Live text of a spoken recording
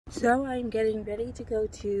So I'm getting ready to go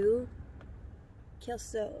to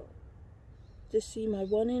Kelso to see my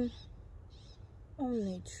one and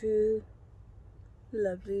only true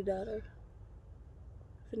lovely daughter,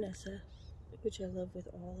 Vanessa, which I love with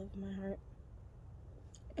all of my heart.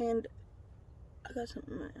 And I got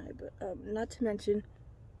something in my eye, but not to mention,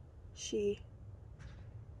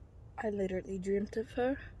 I literally dreamt of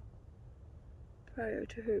her prior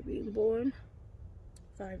to her being born.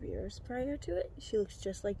 5 years prior to it. She looks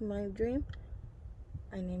just like my dream.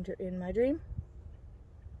 I named her in my dream.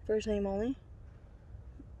 First name only.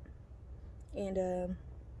 And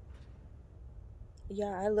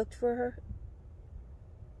yeah, I looked for her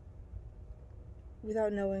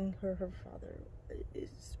without knowing her father is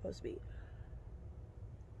supposed to be.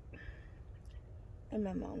 And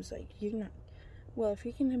my mom's like, you're not, well, if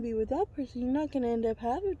you're gonna be with that person, you're not gonna end up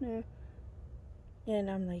having her.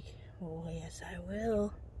 And I'm like, oh yes I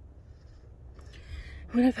will.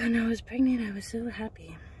 When I found out I was pregnant, I was so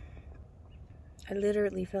happy. I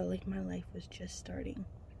literally felt like my life was just starting.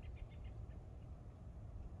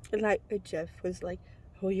 And like Jeff was like,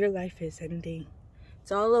 oh, your life is ending.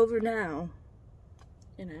 It's all over now.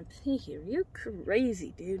 And I'm thinking, you're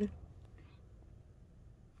crazy, dude.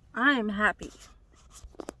 I'm happy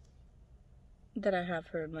that I have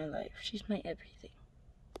her in my life. She's my everything.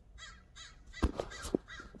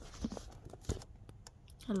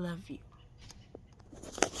 I love you.